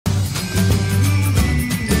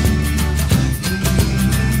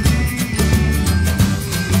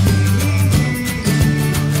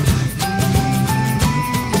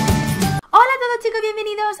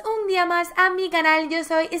día más a mi canal. Yo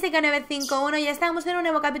soy SK951 y estamos en un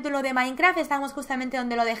nuevo capítulo de Minecraft. Estamos justamente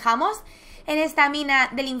donde lo dejamos, en esta mina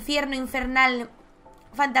del infierno infernal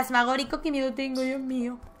fantasmagórico. Qué miedo tengo, Dios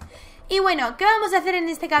mío. Y bueno, ¿qué vamos a hacer en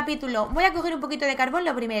este capítulo? Voy a coger un poquito de carbón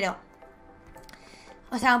lo primero.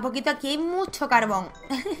 O sea, un poquito, aquí hay mucho carbón.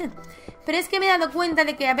 Pero es que me he dado cuenta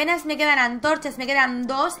de que apenas me quedan antorchas, me quedan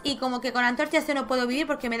 2. Y como que con antorchas yo no puedo vivir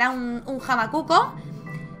porque me da un jamacuco,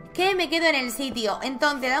 que me quedo en el sitio.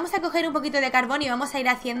 Entonces vamos a coger un poquito de carbón y vamos a ir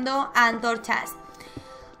haciendo antorchas.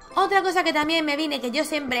 Otra cosa que también me viene, que yo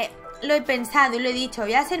siempre lo he pensado y lo he dicho,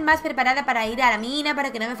 voy a ser más preparada para ir a la mina,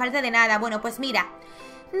 para que no me falte de nada. Bueno, pues mira,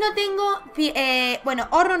 no tengo... bueno,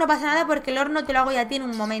 horno no pasa nada porque el horno te lo hago ya a ti en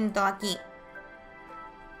un momento aquí.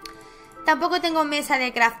 Tampoco tengo mesa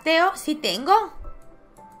de crafteo. ¿Sí tengo?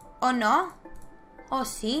 ¿O no? ¿O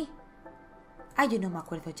sí? Ay, yo no me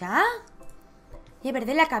acuerdo ya. Voy a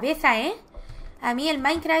perder la cabeza, ¿eh? A mí el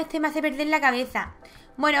Minecraft este me hace perder la cabeza.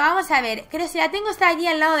 Bueno, vamos a ver. Creo que si la tengo está allí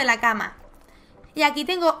al lado de la cama. Y aquí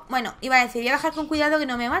tengo... Bueno, iba a decir, voy a bajar con cuidado que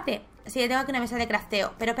no me mate. Así que tengo aquí una mesa de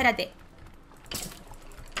crafteo. Pero espérate.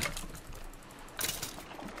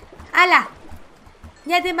 ¡Hala!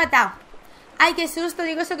 Ya te he matado. ¡Ay, qué susto!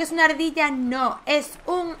 Digo, ¿eso que es una ardilla? No, es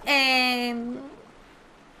un...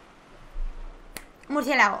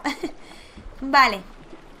 murciélago. Vale.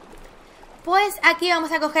 Pues aquí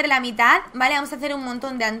vamos a coger la mitad, ¿vale? Vamos a hacer un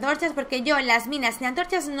montón de antorchas porque yo en las minas de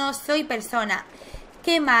antorchas no soy persona.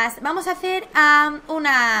 ¿Qué más? Vamos a hacer un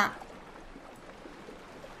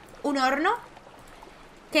horno.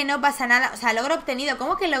 Que no pasa nada. O sea, logro obtenido.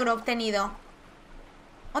 ¿Cómo que logro obtenido?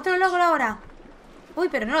 ¿Otro logro ahora? Uy,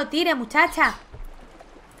 pero no lo tire, muchacha.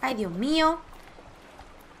 Ay, Dios mío.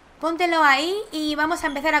 Póntelo ahí y vamos a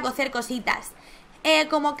empezar a cocer cositas.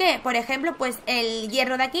 ¿Cómo qué? Por ejemplo, pues el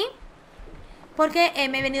hierro de aquí. Porque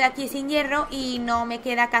me he venido aquí sin hierro y no me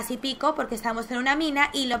queda casi pico porque estamos en una mina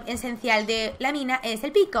y lo esencial de la mina es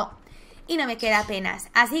el pico. Y no me queda apenas.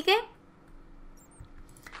 Así que...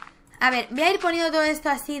 A ver, voy a ir poniendo todo esto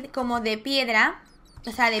así como de piedra.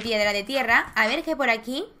 O sea, de piedra, de tierra. A ver qué por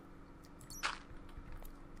aquí...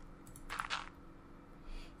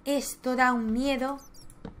 Esto da un miedo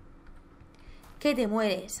que te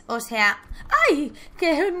mueres. O sea... ¡Ay!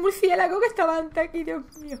 Que es el murciélago que estaba antes aquí, Dios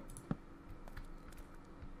mío.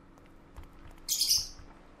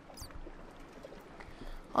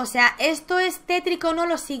 O sea, esto es tétrico, no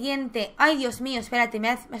lo siguiente. Ay, Dios mío, espérate,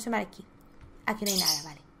 me voy a asomar aquí. Aquí no hay nada,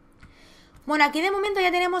 vale. Bueno, aquí de momento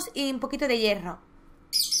ya tenemos un poquito de hierro.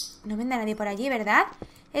 No vendrá nadie por allí, ¿verdad?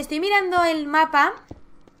 Estoy mirando el mapa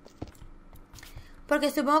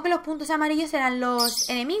porque supongo que los puntos amarillos serán los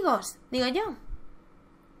enemigos, digo yo.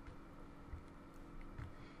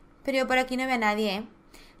 Pero yo por aquí no veo a nadie, ¿eh?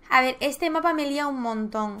 A ver, este mapa me lía un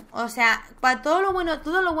montón. O sea, para todo lo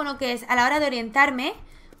bueno que es a la hora de orientarme.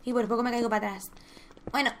 Y por poco me caigo para atrás.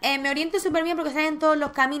 Bueno, me oriento súper bien porque salen todos los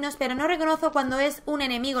caminos, pero no reconozco cuando es un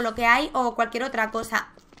enemigo lo que hay o cualquier otra cosa.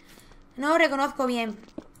 No lo reconozco bien.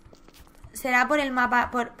 Será por el mapa,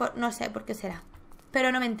 no sé por qué será.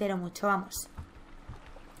 Pero no me entero mucho, vamos.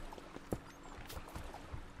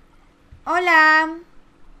 Hola.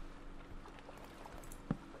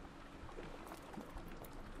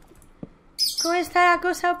 ¿Cómo está la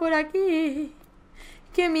cosa por aquí?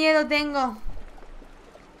 Qué miedo tengo.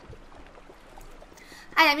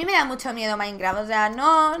 Ay, a mí me da mucho miedo Minecraft. O sea,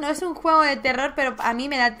 no es un juego de terror, pero a mí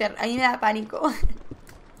me da pánico.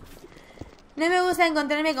 No me gusta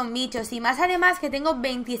encontrarme con bichos. Y más además que tengo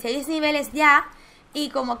 26 niveles ya.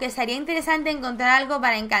 Y como que sería interesante encontrar algo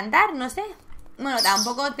para encantar, no sé. Bueno,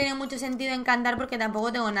 tampoco tiene mucho sentido encantar porque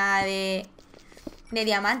tampoco tengo nada de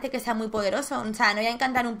diamante que sea muy poderoso. O sea, no voy a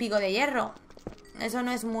encantar un pico de hierro. Eso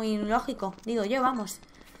no es muy lógico, digo yo, vamos.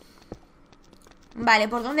 Vale,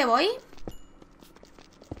 ¿por dónde voy?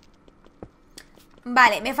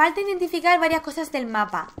 Vale, me falta identificar varias cosas del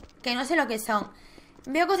mapa, que no sé lo que son.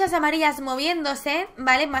 Veo cosas amarillas moviéndose,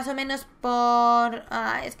 ¿vale? Más o menos por...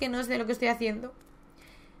 es que no sé lo que estoy haciendo.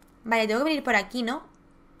 Vale, tengo que venir por aquí, ¿no?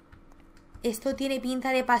 Esto tiene pinta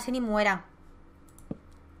de pase ni muera.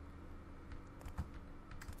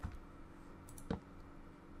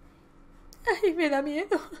 Ay, me da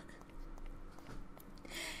miedo.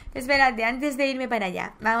 Espérate, antes de irme para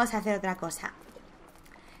allá, vamos a hacer otra cosa.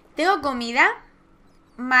 ¿Tengo comida?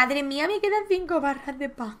 Madre mía, me quedan 5 barras de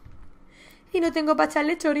pan. Y no tengo para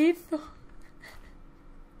echarle chorizo.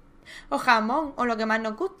 O jamón, o lo que más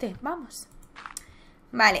nos guste, vamos.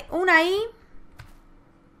 Vale, una ahí.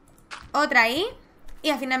 Otra ahí. Y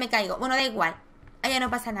al final me caigo, bueno, da igual. Allá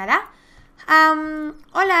no pasa nada.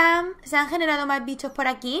 Hola, ¿se han generado más bichos por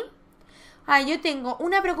aquí? Ay, yo tengo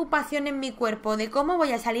una preocupación en mi cuerpo de cómo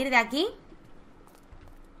voy a salir de aquí,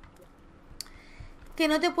 que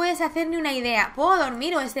no te puedes hacer ni una idea. ¿Puedo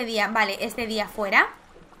dormir o este día? Vale, este día fuera,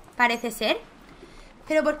 parece ser.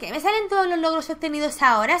 ¿Pero por qué me salen todos los logros obtenidos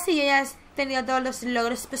ahora si yo ya he tenido todos los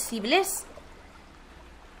logros posibles?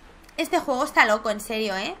 Este juego está loco, en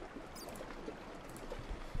serio, ¿eh?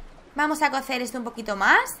 Vamos a cocer esto un poquito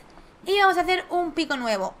más y vamos a hacer un pico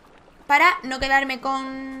nuevo para no quedarme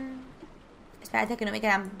con... Espérate que no me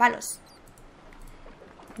quedan palos.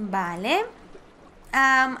 Vale.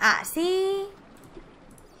 Así.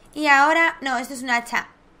 Y ahora... No, esto es un hacha.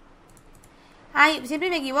 Ay, siempre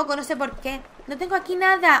me equivoco, no sé por qué. No tengo aquí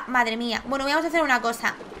nada. Madre mía. Bueno, vamos a hacer una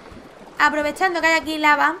cosa. Aprovechando que hay aquí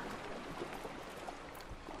lava.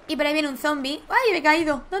 Y por ahí viene un zombie. ¡Ay, me he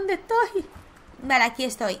caído! ¿Dónde estoy? Vale, aquí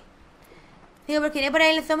estoy. Digo, porque iré por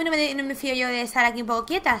ahí el zombie y no me fío yo de estar aquí un poco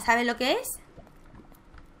quieta. ¿Sabes lo que es?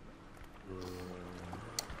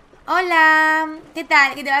 Hola. ¿Qué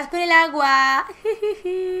tal? ¿Que te vas con el agua?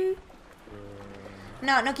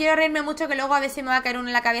 No, no quiero reírme mucho, que luego a ver si me va a caer uno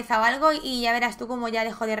en la cabeza o algo. Y ya verás tú cómo ya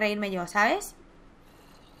dejo de reírme yo, ¿sabes?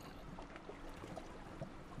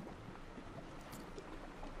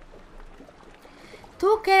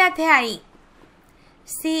 Tú quédate ahí.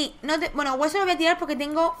 Sí, no te... Bueno, hueso lo voy a tirar porque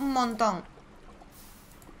tengo un montón.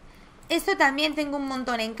 Esto también tengo un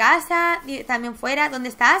montón en casa. También fuera. ¿Dónde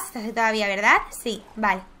estás? Estás ahí todavía, ¿verdad? Sí,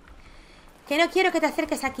 vale. Que no quiero que te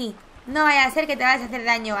acerques aquí. No vaya a ser que te vayas a hacer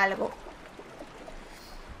daño o algo.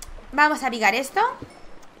 Vamos a picar esto.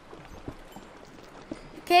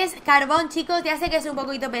 Que es carbón, chicos. Ya sé que es un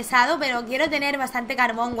poquito pesado, pero quiero tener bastante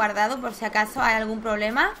carbón guardado por si acaso hay algún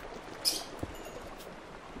problema.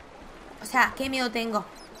 O sea, qué miedo tengo.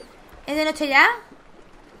 ¿Es de noche ya?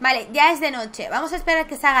 Vale, ya es de noche. Vamos a esperar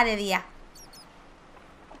que se haga de día.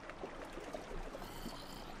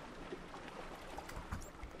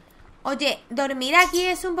 Oye, dormir aquí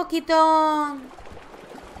es un poquito...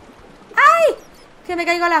 ¡Ay! Que me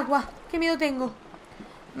caigo al agua. Qué miedo tengo.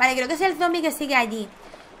 Vale, creo que es el zombie que sigue allí.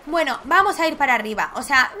 Bueno, vamos a ir para arriba. O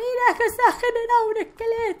sea, mira que se ha generado un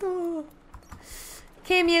esqueleto.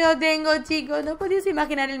 Qué miedo tengo, chicos. No podéis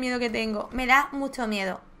imaginar el miedo que tengo. Me da mucho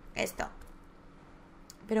miedo esto.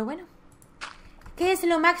 Pero bueno. ¿Qué es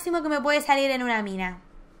lo máximo que me puede salir en una mina?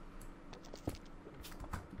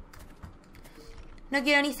 No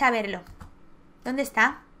quiero ni saberlo. ¿Dónde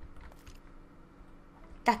está?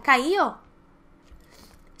 ¿Te has caído?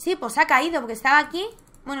 Sí, pues ha caído porque estaba aquí.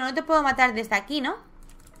 Bueno, no te puedo matar desde aquí, ¿no?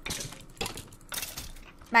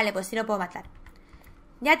 Vale, pues sí lo puedo matar.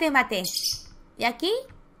 Ya te maté. ¿Y aquí?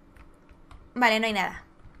 Vale, no hay nada.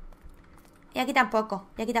 Y aquí tampoco.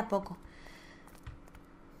 Y aquí tampoco.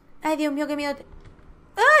 Ay, Dios mío, qué miedo.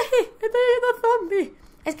 ¡Ay! Estoy viendo zombies.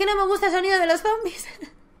 Es que no me gusta el sonido de los zombies.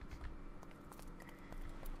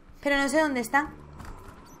 Pero no sé dónde están.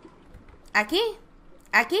 ¿Aquí?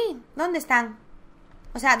 ¿Aquí? ¿Dónde están?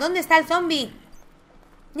 O sea, ¿dónde está el zombie?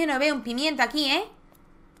 Yo no veo un pimiento aquí, ¿eh?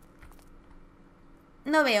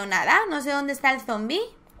 No veo nada. No sé dónde está el zombie.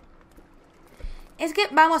 Es que,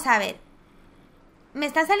 vamos a ver. Me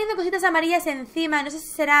están saliendo cositas amarillas encima. No sé si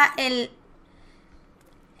será el...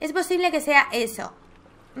 Es posible que sea eso.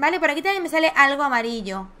 Vale, por aquí también me sale algo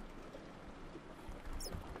amarillo.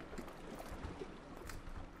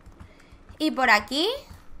 Y por aquí...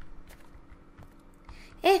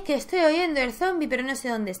 Es que estoy oyendo el zombie, pero no sé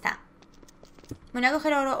dónde está. Me voy a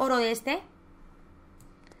coger oro de este.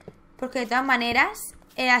 Porque de todas maneras,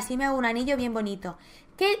 así me hago un anillo bien bonito.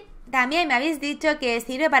 Que también me habéis dicho que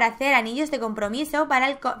sirve para hacer anillos de compromiso para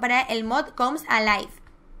el mod Comes Alive.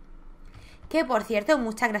 Que por cierto,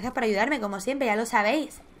 muchas gracias por ayudarme, como siempre, ya lo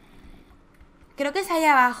sabéis. Creo que es ahí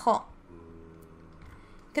abajo.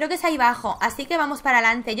 Creo que es ahí abajo, así que vamos para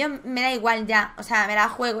adelante. Yo me da igual ya, o sea, me la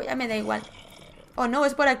juego, ya me da igual. Oh no,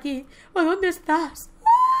 es por aquí. Oh, ¿dónde estás?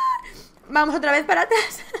 ¡Ah! Vamos otra vez para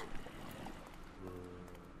atrás.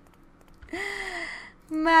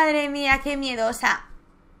 Madre mía, qué miedosa.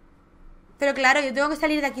 Pero claro, yo tengo que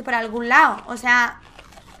salir de aquí por algún lado. O sea...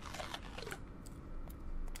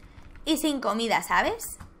 Y sin comida,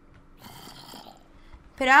 ¿sabes?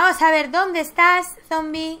 Pero vamos a ver, ¿dónde estás,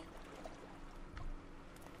 zombie?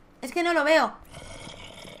 Es que no lo veo.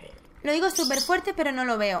 Lo digo súper fuerte, pero no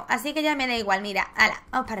lo veo. Así que ya me da igual, mira. Hala,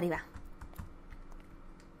 vamos para arriba.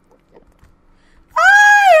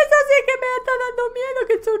 ¡Ay! Eso sí que me está dando miedo.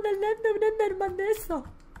 Que es un Enderman de eso.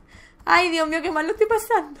 Ay, Dios mío, qué mal lo estoy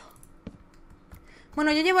pasando.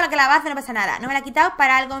 Bueno, yo llevo la calabaza, no pasa nada. No me la he quitado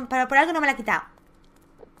para algo, pero por algo no me la he quitado.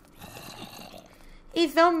 Y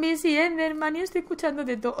zombies y Enderman, y estoy escuchando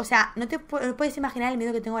de todo. O sea, no puedes imaginar el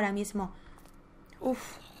miedo que tengo ahora mismo.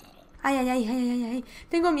 Uf. Ay, ay, ay, ay, ay, ay.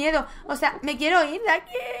 Tengo miedo. O sea, me quiero ir de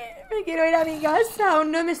aquí. Me quiero ir a mi casa.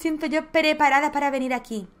 Aún no me siento yo preparada para venir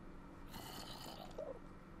aquí.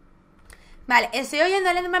 Vale, estoy oyendo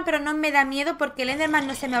al Enderman, pero no me da miedo porque el Enderman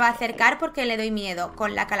no se me va a acercar porque le doy miedo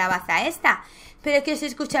con la calabaza esta. Pero es que estoy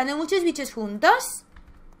escuchando muchos bichos juntos.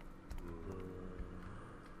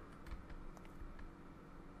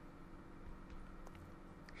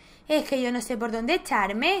 Es que yo no sé por dónde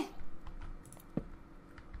echarme.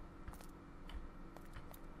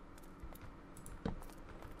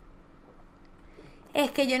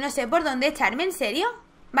 Es que yo no sé por dónde echarme, ¿en serio?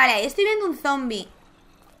 Vale, ahí estoy viendo un zombie.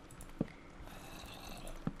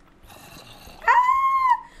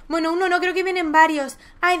 ¡Ah! Bueno, uno no, creo que vienen varios.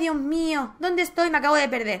 Ay, Dios mío, ¿dónde estoy? Me acabo de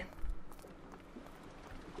perder.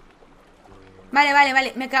 Vale, vale,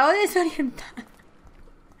 vale, me acabo de desorientar.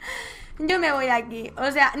 Yo me voy de aquí.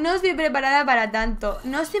 O sea, no estoy preparada para tanto.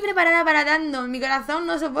 No estoy preparada para tanto. Mi corazón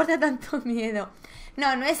no soporta tanto miedo.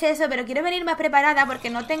 No, no es eso, pero quiero venir más preparada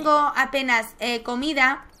porque no tengo apenas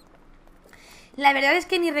comida. La verdad es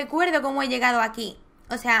que ni recuerdo cómo he llegado aquí.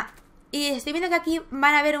 O sea, y estoy viendo que aquí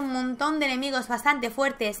van a haber un montón de enemigos bastante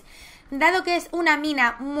fuertes. Dado que es una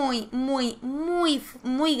mina muy, muy, muy,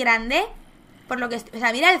 muy grande. Por lo que... O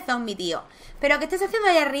sea, mira el zombie, tío. Pero ¿qué estás haciendo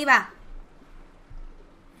ahí arriba?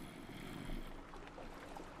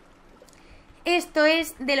 Esto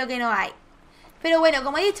es de lo que no hay. Pero bueno,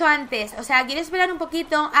 como he dicho antes, o sea, quiero esperar un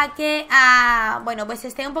poquito a que, bueno, pues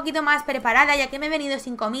esté un poquito más preparada, ya que me he venido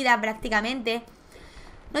sin comida prácticamente.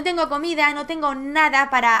 No tengo comida, no tengo nada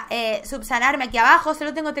para subsanarme aquí abajo,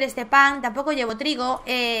 solo tengo 3 de pan, tampoco llevo trigo.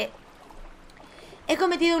 He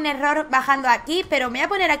cometido un error bajando aquí, pero me voy a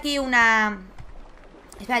poner aquí una...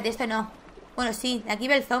 Espérate, esto no. Bueno, sí, aquí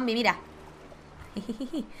ve el zombie, mira.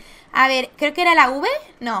 A ver, creo que era la V,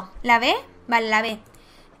 no, ¿la B? Vale, la B.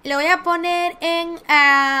 Lo voy a poner en...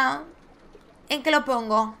 ¿En qué lo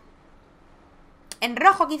pongo? En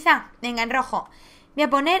rojo quizá. Venga, en rojo. Voy a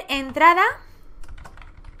poner entrada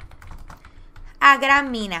a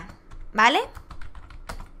gran mina, ¿vale?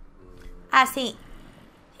 Así.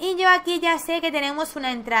 Y yo aquí ya sé que tenemos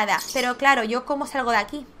una entrada. Pero claro, ¿yo cómo salgo de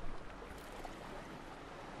aquí?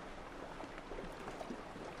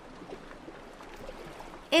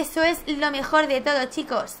 Eso es lo mejor de todo,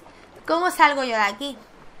 chicos. ¿Cómo salgo yo de aquí?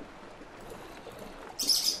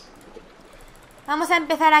 Vamos a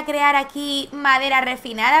empezar a crear aquí madera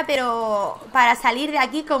refinada, pero para salir de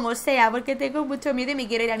aquí como sea, porque tengo mucho miedo y me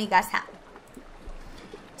quiero ir a mi casa.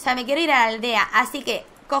 O sea, me quiero ir a la aldea, así que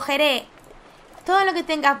cogeré todo lo que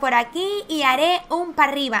tenga por aquí y haré un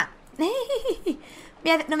para arriba.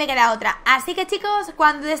 No me queda otra. Así que chicos,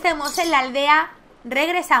 cuando estemos en la aldea,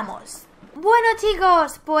 regresamos. Bueno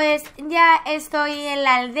chicos, pues ya estoy en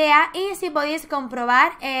la aldea y si podéis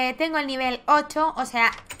comprobar, tengo el nivel 8, o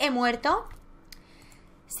sea, he muerto.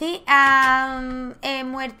 Sí, he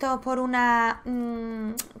muerto por una...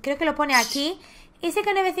 creo que lo pone aquí. Y sé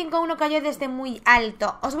que 951 cayó desde muy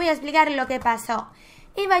alto. Os voy a explicar lo que pasó.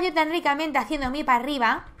 Iba yo tan ricamente haciendo mi para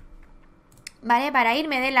arriba, ¿vale? Para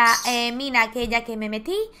irme de la mina aquella que me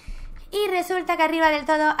metí. Y resulta que arriba del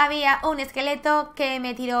todo había un esqueleto que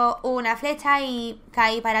me tiró una flecha y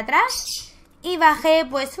caí para atrás. Y bajé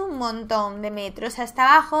pues un montón de metros hasta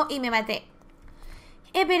abajo y me maté.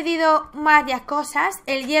 He perdido varias cosas.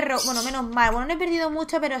 El hierro, bueno, menos mal. Bueno, no he perdido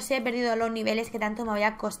mucho, pero sí he perdido los niveles que tanto me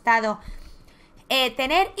había costado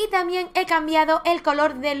tener. Y también he cambiado el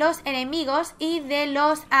color de los enemigos y de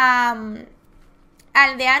los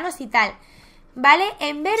aldeanos y tal. ¿Vale?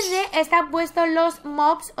 En verde están puestos los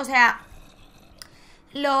mobs, o sea,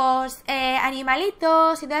 los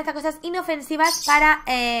animalitos y todas estas cosas inofensivas para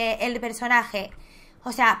el personaje.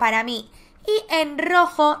 O sea, para mí. Y en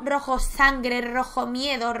rojo, rojo sangre, rojo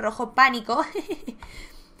miedo, rojo pánico,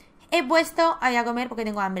 he puesto... Voy a comer porque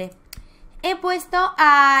tengo hambre. He puesto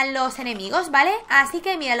a los enemigos, ¿vale? Así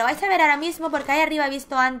que mira, lo vais a ver ahora mismo porque ahí arriba he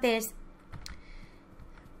visto antes...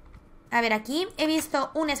 A ver, aquí he visto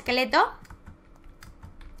un esqueleto.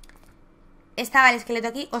 Estaba el esqueleto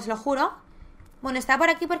aquí, os lo juro. Bueno, está por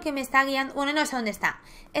aquí porque me está guiando. Bueno, no sé dónde está.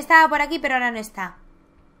 Estaba por aquí, pero ahora no está.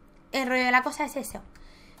 El rollo de la cosa es eso.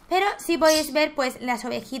 Pero sí podéis ver, pues, las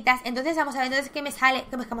ovejitas. Entonces, vamos a ver, entonces, ¿qué me sale?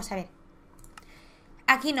 Vamos a ver.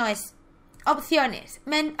 Aquí no es. Opciones.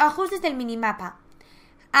 Ajustes del minimapa.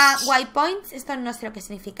 Waypoints. Esto no sé lo que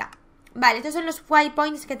significa. Vale, estos son los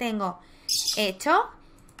waypoints que tengo hecho.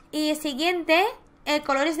 Y siguiente,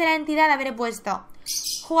 colores de la entidad habré puesto.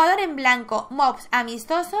 Jugador en blanco, mobs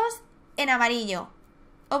amistosos en amarillo,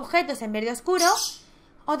 objetos en verde oscuro,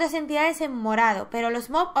 otras entidades en morado. Pero los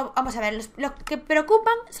mobs, vamos a ver, los que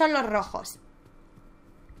preocupan son los rojos.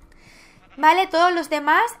 Vale, todos los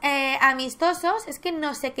demás amistosos. Es que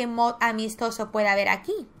no sé qué mod amistoso puede haber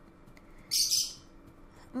aquí.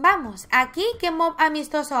 Vamos, aquí qué mob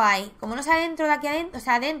amistoso hay. Como no sé adentro de aquí adentro, o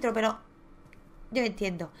sea, adentro, pero yo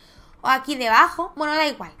entiendo. O aquí debajo, bueno, da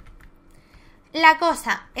igual. La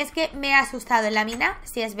cosa es que me he asustado en la mina,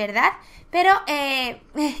 si es verdad. Pero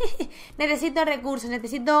necesito recursos,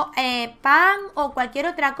 necesito pan o cualquier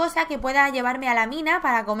otra cosa que pueda llevarme a la mina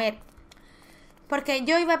para comer. Porque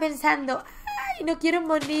yo iba pensando, ay, no quiero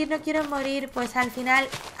morir, no quiero morir. Pues al final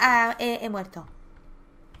he muerto.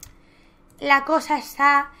 La cosa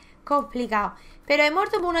está complicada. Pero he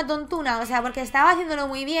muerto por una tontuna, o sea, porque estaba haciéndolo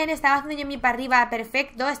muy bien. Estaba haciendo yo mi para arriba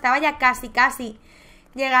perfecto. Estaba ya casi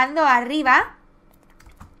llegando arriba.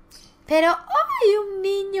 Pero, ¡ay, un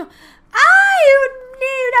niño! ¡Ay, un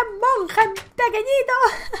niño! ¡Una monja pequeñito!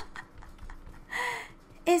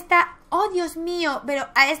 Esta, ¡oh, Dios mío! Pero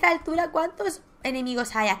a esta altura, ¿cuántos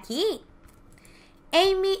enemigos hay aquí?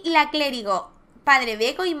 Amy la clérigo, padre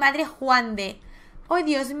Beco y madre Juan de. ¡Oh,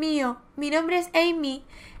 Dios mío! Mi nombre es Amy.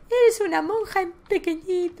 Eres una monja en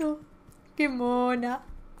pequeñito. ¡Qué mona!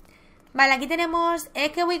 Vale, aquí tenemos...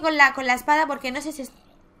 Es que voy con la espada porque no sé si...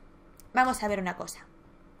 Vamos a ver una cosa.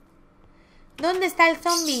 ¿Dónde está el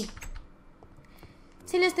zombie?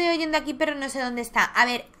 Sí lo estoy oyendo aquí, pero no sé dónde está. A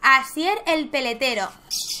ver, Asier el peletero.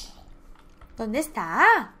 ¿Dónde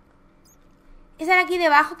está? ¿Estará aquí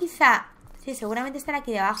debajo quizá? Sí, seguramente estará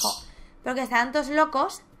aquí debajo. Porque están todos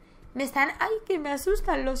locos. Me están... ¡Ay, que me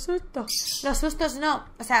asustan los sustos! Los sustos no.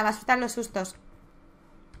 O sea, me asustan los sustos.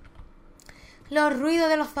 Los ruidos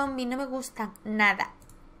de los zombies no me gustan nada.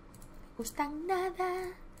 No me gustan nada.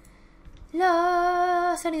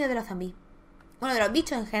 Los sonidos de los zombies. Bueno, de los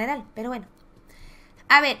bichos en general, pero bueno.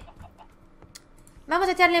 A ver. Vamos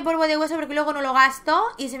a echarle polvo de hueso porque luego no lo gasto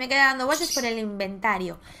y se me queda dando vueltas por el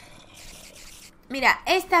inventario. Mira,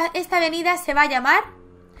 esta avenida se va a llamar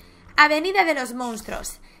Avenida de los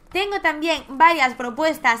Monstruos. Tengo también varias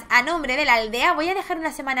propuestas a nombre de la aldea. Voy a dejar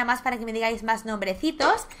una semana más para que me digáis más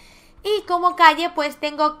nombrecitos. Y como calle, pues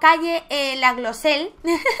tengo calle La Glosel.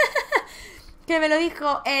 Que me lo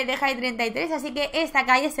dijo de Jai 33. Así que esta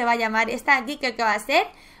calle se va a llamar, esta aquí que va a ser,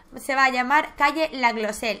 se va a llamar calle La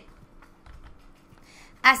Glosel.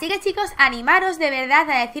 Así que chicos, animaros de verdad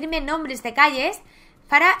a decirme nombres de calles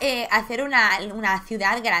para hacer una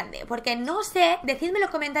ciudad grande. Porque no sé, decidme en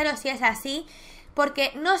los comentarios si es así.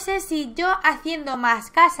 Porque no sé si yo haciendo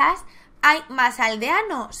más casas hay más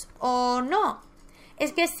aldeanos o no.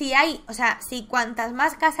 Es que si hay, o sea, si cuantas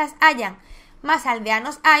más casas hayan, más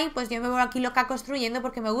aldeanos hay, pues yo me voy aquí loca construyendo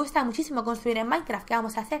porque me gusta muchísimo construir en Minecraft. ¿Qué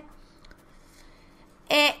vamos a hacer?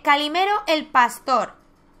 Calimero el pastor,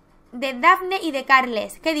 de Dafne y de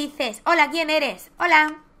Carles. ¿Qué dices? Hola, ¿quién eres?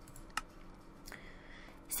 Hola.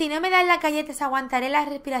 Si no me das las galletas aguantaré la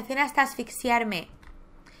respiración hasta asfixiarme.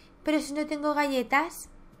 Pero si no tengo galletas.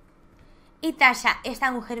 Y Tasha,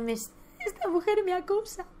 esta mujer me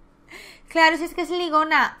acosa. Claro, si es que es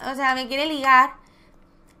ligona. O sea, me quiere ligar.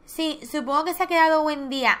 Sí, supongo que se ha quedado buen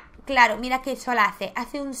día. Claro, mira qué sol hace.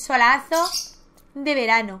 Hace un solazo de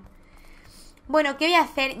verano. Bueno, ¿qué voy a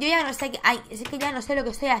hacer? Yo ya no sé. Ay, es que ya no sé lo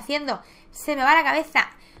que estoy haciendo. Se me va la cabeza.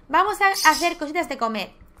 Vamos a hacer cositas de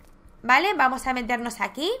comer. ¿Vale? Vamos a meternos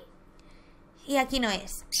aquí. Y aquí no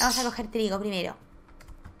es. Vamos a coger trigo primero.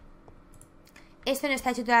 Esto no está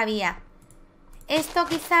hecho todavía. Esto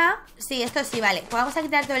quizá... Sí, esto sí, vale. Pues vamos a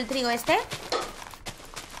quitar todo el trigo este.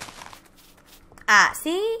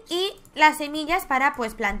 Así. Y las semillas para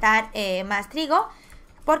pues plantar más trigo.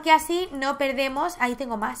 Porque así no perdemos... Ahí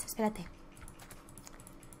tengo más, espérate.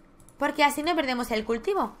 Porque así no perdemos el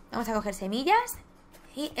cultivo. Vamos a coger semillas.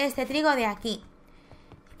 Y este trigo de aquí.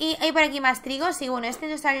 Y hay por aquí más trigo. Sí, bueno, este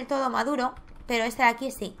no está del todo maduro. Pero este de aquí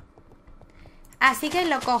sí. Así que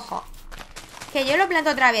lo cojo. Que yo lo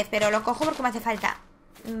planto otra vez, pero lo cojo porque me hace falta.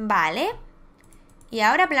 Vale. Y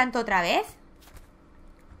ahora planto otra vez.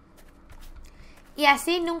 Y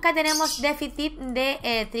así nunca tenemos déficit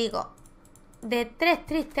de trigo. De 3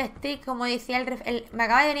 tristes trigos, como decía me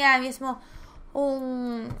acaba de venir ahora mismo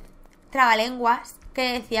un trabalenguas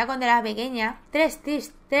que decía cuando era pequeña. 3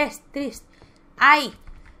 tristes. ¡Ay!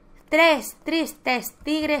 3 tristes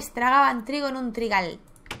tigres tragaban trigo en un trigal.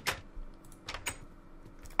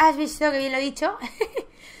 ¿Has visto que bien lo he dicho?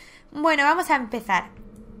 Bueno, vamos a empezar.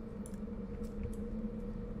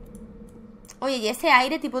 Oye, ¿y ese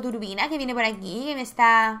aire tipo turbina que viene por aquí? Que me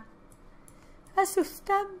está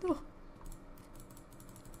asustando.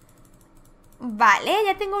 Vale,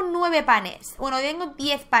 ya tengo 9 panes. Bueno, tengo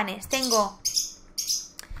 10 panes. Tengo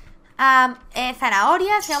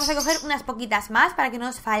zanahorias, que vamos a coger unas poquitas más para que no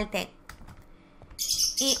nos falten.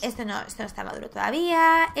 Y esto no está maduro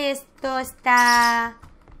todavía. Esto está...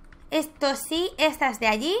 Esto sí, estas de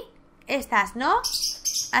allí. Estas no.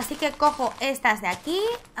 Así que cojo estas de aquí.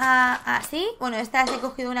 Así. Bueno, estas he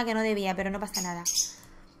cogido una que no debía, pero no pasa nada.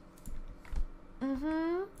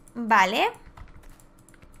 Vale.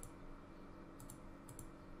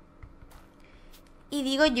 Y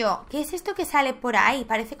digo yo, ¿qué es esto que sale por ahí?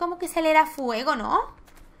 Parece como que se le da fuego, ¿no?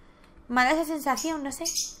 Me ha dado esa sensación, no sé.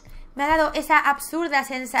 Me ha dado esa absurda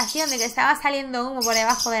sensación de que estaba saliendo humo por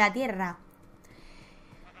debajo de la tierra.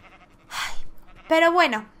 Ay, pero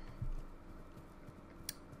bueno.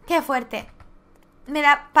 Qué fuerte. Me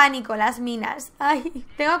da pánico las minas. Ay,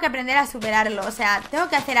 tengo que aprender a superarlo. O sea, tengo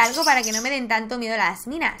que hacer algo para que no me den tanto miedo las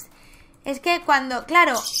minas. Es que cuando,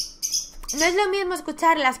 claro, no es lo mismo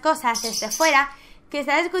escuchar las cosas desde fuera que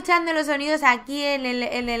estar escuchando los sonidos aquí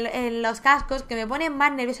en los cascos, que me ponen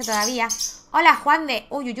más nerviosa todavía. Hola, Juan de...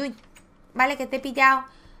 Uy, uy, uy. Vale, que te he pillado.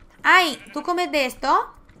 Ay, ¿tú comes de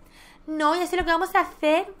esto? No, ya sé lo que vamos a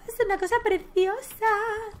hacer. Es una cosa preciosa.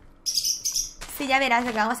 Sí, ya verás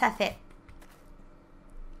lo que vamos a hacer.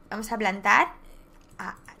 Vamos a plantar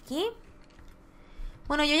aquí.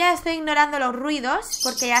 Bueno, yo ya estoy ignorando los ruidos,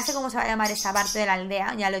 porque ya sé cómo se va a llamar esta parte de la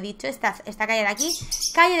aldea. Ya lo he dicho, esta calle de aquí.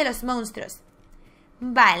 Calle de los monstruos.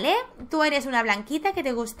 Vale, tú eres una blanquita que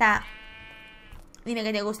te gusta... Dime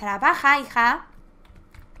que te gusta la paja, hija.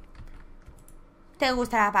 Te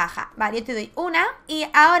gusta la paja. Vale, yo te doy una. Y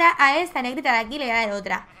ahora a esta negrita de aquí le voy a dar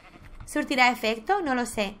otra. ¿Surtirá efecto? No lo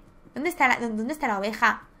sé. ¿Dónde está la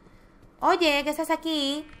oveja? Oye, que estás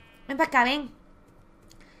aquí. Ven para acá, ven.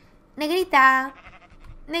 Negrita.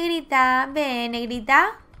 Negrita, ven,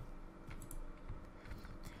 negrita.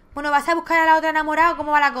 Bueno, ¿vas a buscar a la otra enamorada o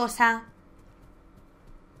cómo va la cosa?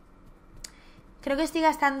 Creo que estoy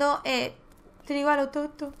gastando trigo a lo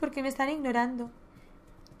tonto porque me están ignorando.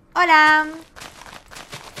 Hola.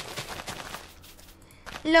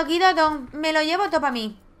 Lo quito todo. Me lo llevo todo para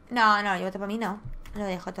mí. No, no lo llevo todo para mí, no. Lo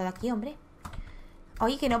dejo todo aquí, hombre.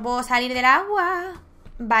 Oye, que no puedo salir del agua.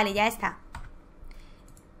 Vale, ya está.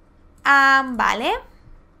 Vale.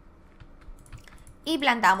 Y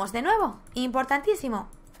plantamos de nuevo. Importantísimo.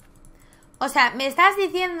 O sea, me estás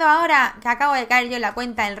diciendo ahora que acabo de caer yo en la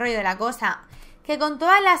cuenta del rollo de la cosa, que con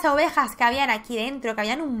todas las ovejas que habían aquí dentro, que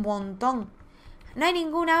habían un montón, no hay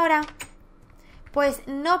ninguna ahora. Pues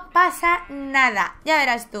no pasa nada. Ya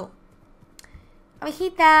verás tú.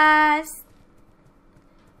 Ovejitas.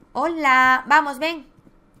 Hola. Vamos, ven.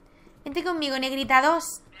 Vente conmigo, negrita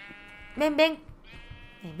 2. Ven, ven.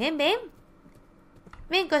 Ven, ven, ven.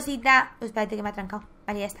 Ven, cosita. Espérate que me ha trancado.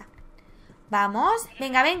 Vale, ya está. Vamos.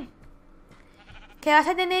 Venga, ven. Que vas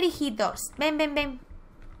a tener hijitos. Ven, ven, ven.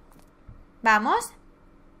 Vamos.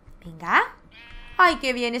 Venga. Ay,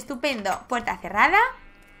 qué bien, estupendo. Puerta cerrada.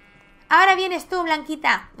 Ahora vienes tú,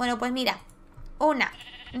 blanquita. Bueno, pues mira. 1,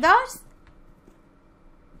 2.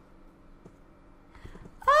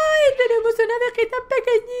 ¡Ay! Tenemos una abejita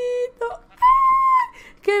pequeñito. ¡Ah!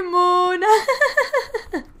 ¡Qué mona!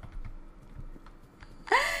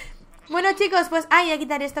 Bueno, chicos, pues... Ay, voy a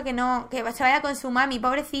quitar esto que no... Que se vaya con su mami,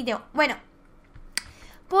 pobrecillo. Bueno,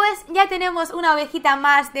 pues ya tenemos una ovejita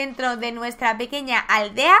más dentro de nuestra pequeña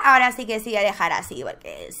aldea. Ahora sí que sí voy a dejar así,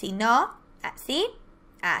 porque si no... Así,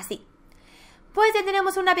 así. Pues ya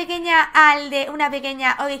tenemos una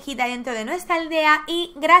pequeña ovejita dentro de nuestra aldea.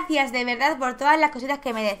 Y gracias de verdad por todas las cositas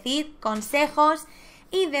que me decís, consejos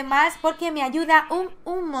y demás, porque me ayuda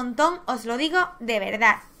un montón, os lo digo de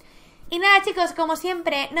verdad. Y nada, chicos, como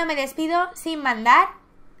siempre, no me despido sin mandar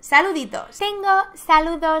saluditos. Tengo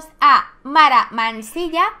saludos a Mara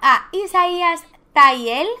Mansilla, a Isaías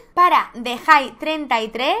Tayel, para Dejai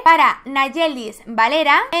 33, para Nayelis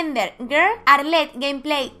Valera, Ender Girl, Arlet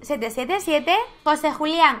Gameplay 777, José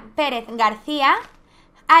Julián Pérez García,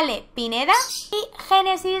 Ale Pineda y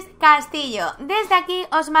Génesis Castillo. Desde aquí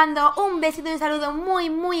os mando un besito y un saludo muy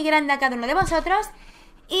muy grande a cada uno de vosotros.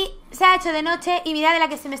 Y se ha hecho de noche y mirad de la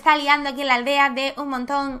que se me está liando aquí en la aldea de un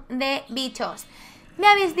montón de bichos. Me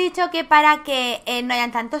habéis dicho que para que no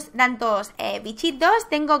hayan tantos bichitos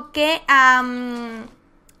tengo que...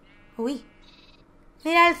 Uy,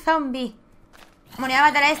 mira el zombie. Bueno, voy a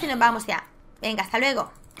matar a este y nos vamos ya. Venga, hasta luego.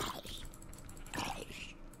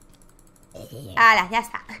 ¡Hala! Ya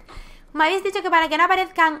está. Me habéis dicho que para que no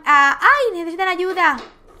aparezcan... ¡Ay! Necesitan ayuda.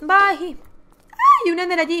 ¡Bye! ¡Ay! Un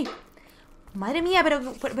ender allí. Madre mía,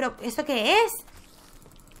 pero ¿esto qué es?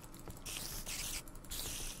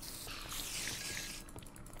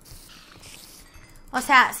 O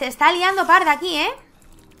sea, se está liando parda aquí, ¿eh?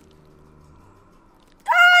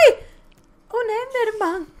 ¡Ay! Un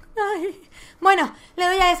Enderman. ¡Ay! Bueno, le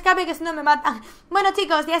doy al escape que si no me matan. Bueno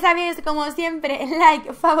chicos, ya sabéis, como siempre,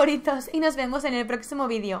 like, favoritos y nos vemos en el próximo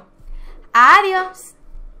vídeo. ¡Adiós!